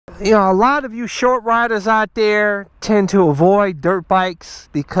you know, a lot of you short riders out there tend to avoid dirt bikes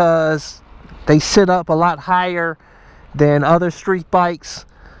because they sit up a lot higher than other street bikes,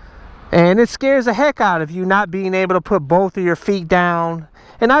 and it scares the heck out of you not being able to put both of your feet down.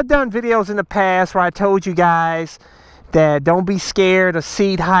 And I've done videos in the past where I told you guys that don't be scared of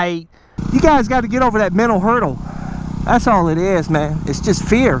seat height. You guys got to get over that mental hurdle. That's all it is, man. It's just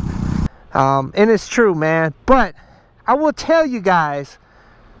fear. And it's true, man. But I will tell you guys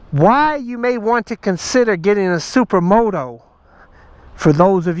why you may want to consider getting a Supermoto for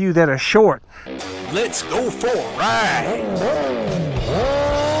those of you that are short. Let's go for a ride.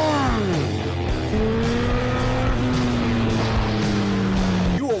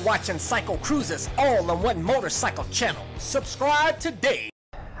 You are watching CycleCruza's all-in-one motorcycle channel. Subscribe today.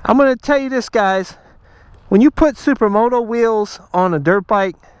 I'm going to tell you this, guys. When you put Supermoto wheels on a dirt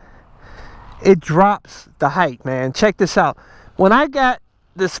bike, it drops the height, man. Check this out. When I got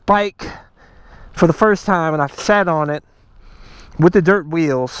this bike for the first time and I sat on it with the dirt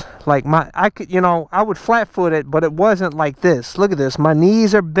wheels, like I could, you know, I would flat foot it, but it wasn't like this. Look at this. My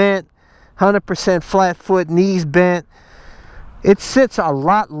knees are bent, 100% flat foot, knees bent. It sits a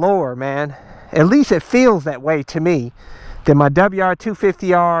lot lower, man. At least it feels that way to me than my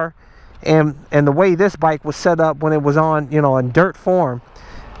WR250R and the way this bike was set up when it was on, you know, in dirt form.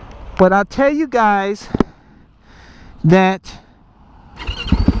 But I'll tell you guys that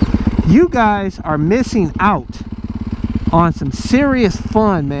you guys are missing out on some serious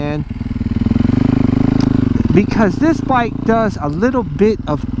fun, man, because this bike does a little bit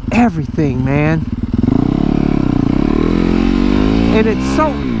of everything, man, and it's so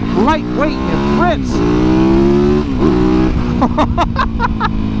lightweight and rips.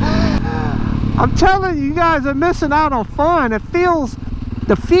 I'm telling you, you guys are missing out on fun. It feels,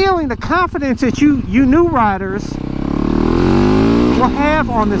 the feeling, the confidence that you new riders will have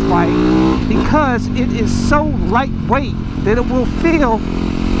on this bike, because it is so lightweight that it will feel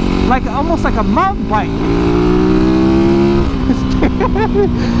like almost like a mountain bike.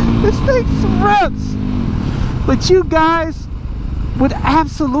 This thing rips. But you guys would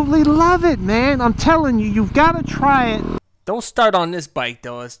absolutely love it, man. I'm telling you, you've got to try it. Don't start on this bike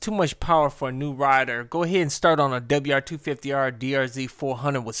though, it's too much power for a new rider. Go ahead and start on a WR250R DRZ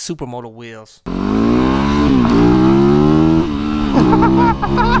 400 with Supermoto wheels.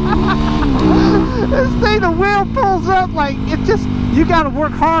 This thing, the wheel pulls up like it just, you gotta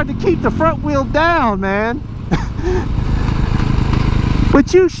work hard to keep the front wheel down, man.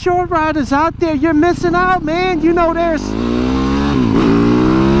 But you short riders out there, you're missing out, man. You know there's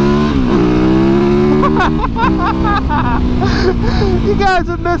you guys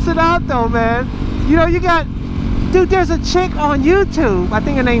are missing out though, man. You know, you got, dude, there's a chick on YouTube, I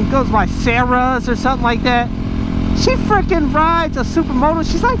think her name goes by Sarah's or something like that. She freaking rides a Supermoto.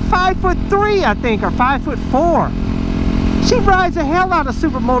 She's like 5'3", I think, or 5'4". She rides the hell out of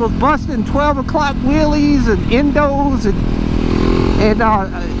Supermotos, busting 12 o'clock wheelies and endos, and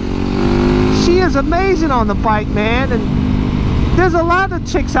she is amazing on the bike, man. And there's a lot of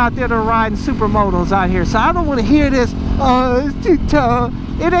chicks out there that are riding Supermotos out here, so I don't want to hear this, oh, it's too tough.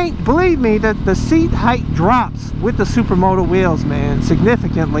 It ain't. Believe me, that the seat height drops with the Supermoto wheels, man,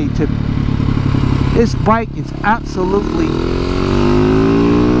 significantly. To this bike is absolutely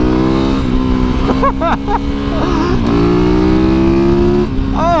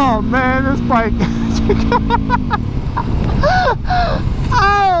oh man, this bike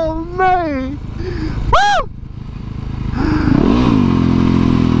oh man, woo!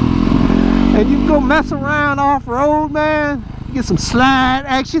 And you can go mess around off-road, man. Get some slide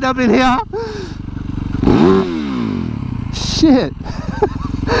action up in here. Shit.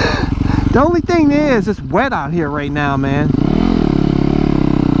 The only thing is, it's wet out here right now, man.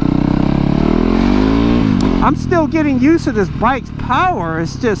 I'm still getting used to this bike's power.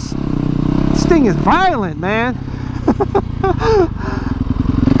 It's just, this thing is violent, man.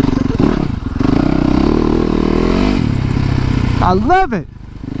 I love it.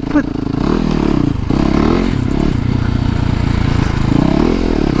 But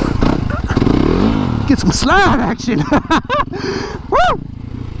get some slide action. Woo!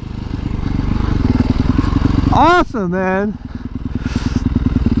 Awesome, man.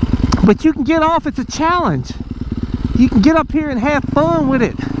 But you can get off, it's a challenge. You can get up here and have fun with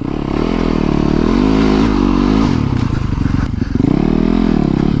it.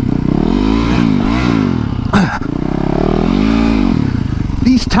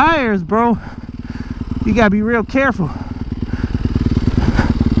 These tires, bro, you gotta be real careful.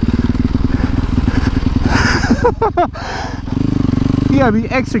 You gotta be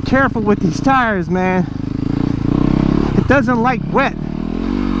extra careful with these tires, man. It doesn't like wet.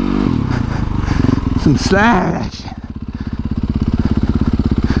 Some slide action.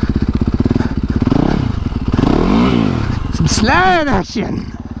 Some slide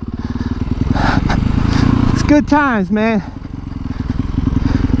action. It's good times, man.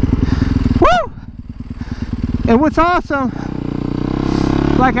 Woo! And what's awesome,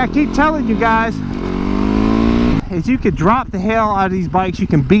 like I keep telling you guys, is you could drop the hell out of these bikes. You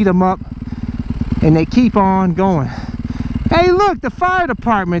can beat them up and they keep on going. Hey, look, the fire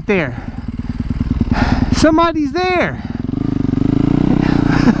department there. Somebody's there.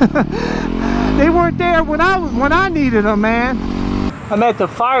 They weren't there when I needed them, man. I'm at the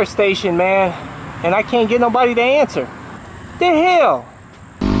fire station, man, and I can't get nobody to answer. The hell?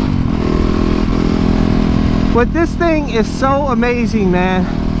 But this thing is so amazing, man.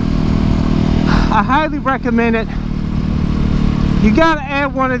 I highly recommend it. You gotta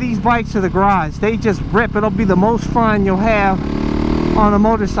add one of these bikes to the garage. They just rip. It'll be the most fun you'll have on a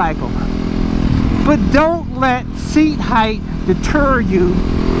motorcycle. But don't let seat height deter you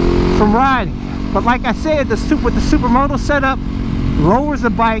from riding. But like I said, with the Supermoto setup, lowers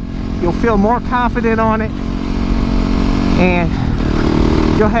the bike. You'll feel more confident on it, and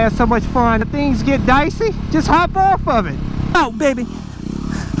you'll have so much fun. If things get dicey, just hop off of it. Oh, baby.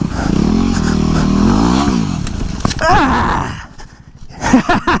 Ah.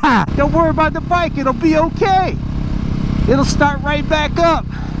 Don't worry about the bike, it'll be okay. It'll start right back up.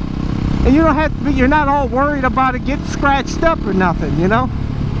 And you don't have to be, you're not all worried about it getting scratched up or nothing, you know?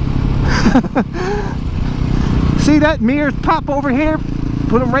 See that mirrors pop over here,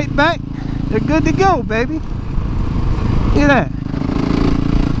 put them right back. They're good to go, baby. Look at that.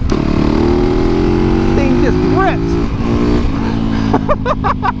 Thing just rips.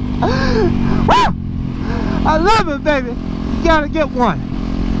 Woo! I love it, baby. You gotta get one.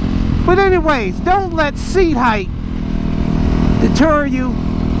 But anyways, don't let seat height deter you.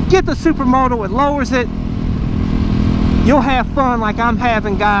 Get the Supermoto, it lowers it. You'll have fun like I'm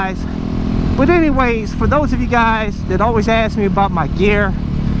having, guys. But anyways, for those of you guys that always ask me about my gear,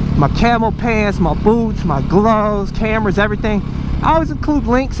 my camo pants, my boots, my gloves, cameras, everything, I always include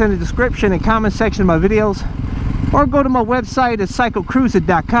links in the description and comment section of my videos. Or go to my website at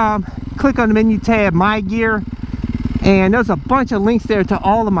CycleCruza.com. Click on the menu tab, My Gear. And there's a bunch of links there to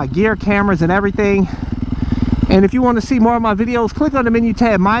all of my gear, cameras, and everything. And if you want to see more of my videos, click on the menu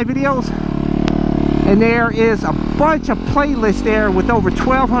tab, My Videos. And there is a bunch of playlists there with over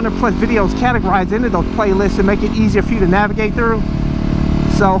 1,200 plus videos categorized into those playlists to make it easier for you to navigate through.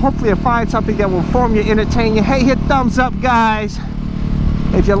 So hopefully you'll find something that will inform you, entertain you. Hey, hit thumbs up, guys.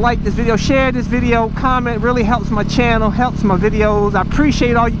 If you like this video, share this video, comment. It really helps my channel, helps my videos. I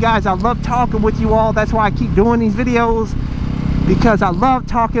appreciate all you guys. I love talking with you all. That's why I keep doing these videos, because I love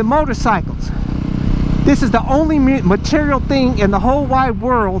talking motorcycles. This is the only material thing in the whole wide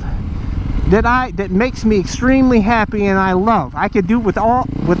world that makes me extremely happy and I love. I could do without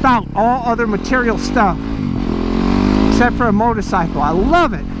all other material stuff except for a motorcycle. I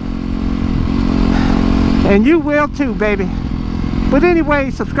love it. And you will too, baby. But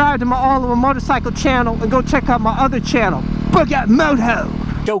anyway, subscribe to my All Over Motorcycle channel and go check out my other channel, Moto.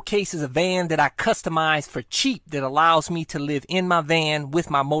 Showcases a van that I customized for cheap that allows me to live in my van with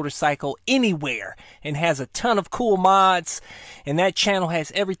my motorcycle anywhere, and has a ton of cool mods. And that channel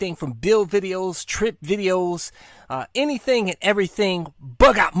has everything from build videos, trip videos, anything and everything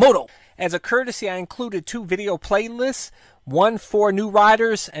Moto. As a courtesy, I included 2 video playlists, one for new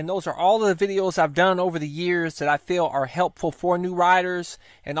riders, and those are all of the videos I've done over the years that I feel are helpful for new riders,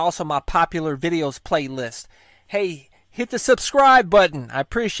 and also my popular videos playlist. Hey, hit the subscribe button. I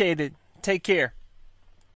appreciate it. Take care.